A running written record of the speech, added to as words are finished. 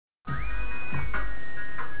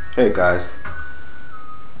Hey guys,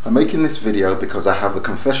 I'm making this video because I have a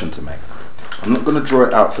confession to make. I'm not going to draw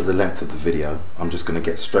it out for the length of the video, I'm just going to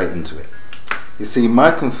get straight into it. You see,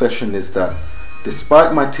 my confession is that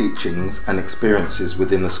despite my teachings and experiences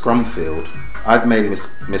within the Scrum field, I've made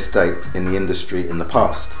mistakes in the industry in the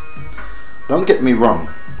past. Don't get me wrong,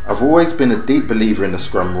 I've always been a deep believer in the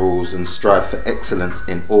Scrum rules and strive for excellence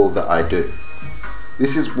in all that I do.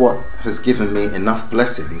 This is what has given me enough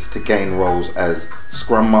blessings to gain roles as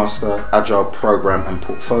Scrum Master, Agile Program and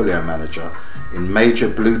Portfolio Manager in major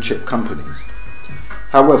blue chip companies.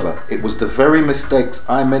 However, it was the very mistakes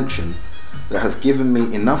I mentioned that have given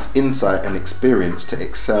me enough insight and experience to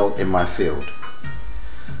excel in my field.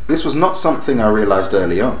 This was not something I realized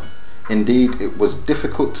early on. Indeed, it was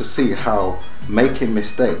difficult to see how making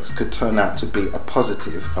mistakes could turn out to be a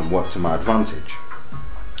positive and work to my advantage.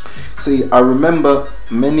 See, I remember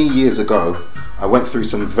many years ago, I went through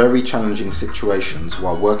some very challenging situations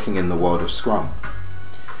while working in the world of Scrum.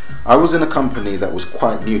 I was in a company that was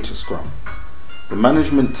quite new to Scrum. The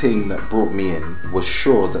management team that brought me in was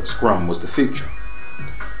sure that Scrum was the future.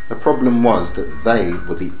 The problem was that they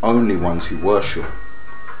were the only ones who were sure.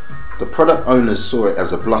 The product owners saw it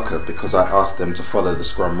as a blocker because I asked them to follow the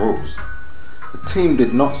Scrum rules. The team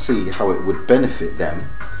did not see how it would benefit them,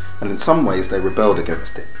 and in some ways they rebelled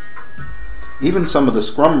against it. Even some of the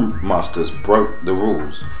Scrum Masters broke the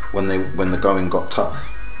rules when the going got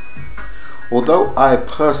tough. Although I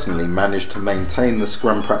personally managed to maintain the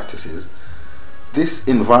Scrum practices, this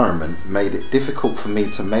environment made it difficult for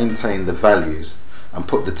me to maintain the values and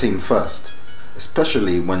put the team first,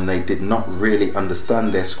 especially when they did not really understand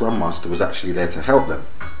their Scrum Master was actually there to help them.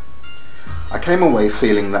 I came away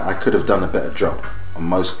feeling that I could have done a better job on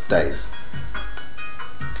most days.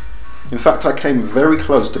 In fact, I came very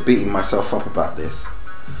close to beating myself up about this,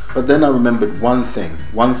 but then I remembered one thing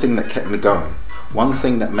that kept me going, one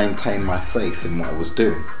thing that maintained my faith in what I was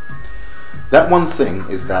doing. That one thing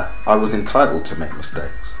is that I was entitled to make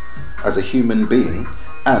mistakes as a human being,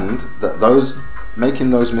 and that making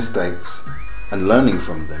those mistakes and learning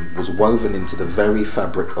from them was woven into the very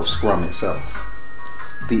fabric of Scrum itself.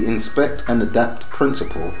 The inspect and adapt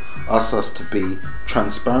principle asks us to be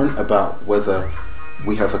transparent about whether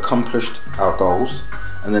we have accomplished our goals,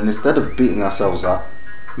 and then instead of beating ourselves up,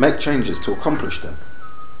 make changes to accomplish them.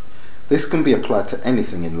 This can be applied to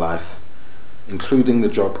anything in life, including the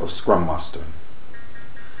job of Scrum Mastering.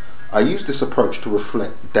 I use this approach to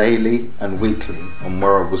reflect daily and weekly on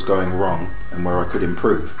where I was going wrong and where I could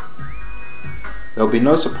improve. There will be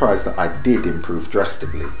no surprise that I did improve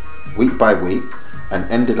drastically, week by week,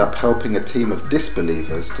 and ended up helping a team of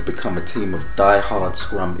disbelievers to become a team of die-hard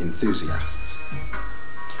Scrum enthusiasts.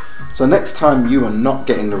 So next time you are not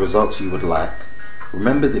getting the results you would like,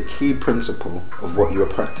 remember the key principle of what you are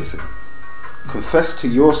practicing. Confess to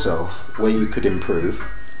yourself where you could improve,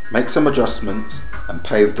 make some adjustments, and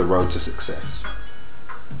pave the road to success.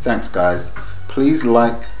 Thanks guys, please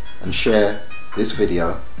like and share this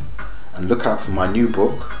video, and look out for my new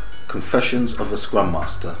book, Confessions of a Scrum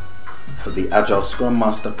Master, for the Agile Scrum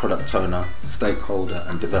Master, Product Owner, Stakeholder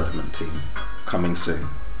and Development Team, coming soon.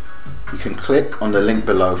 You can click on the link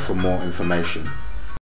below for more information.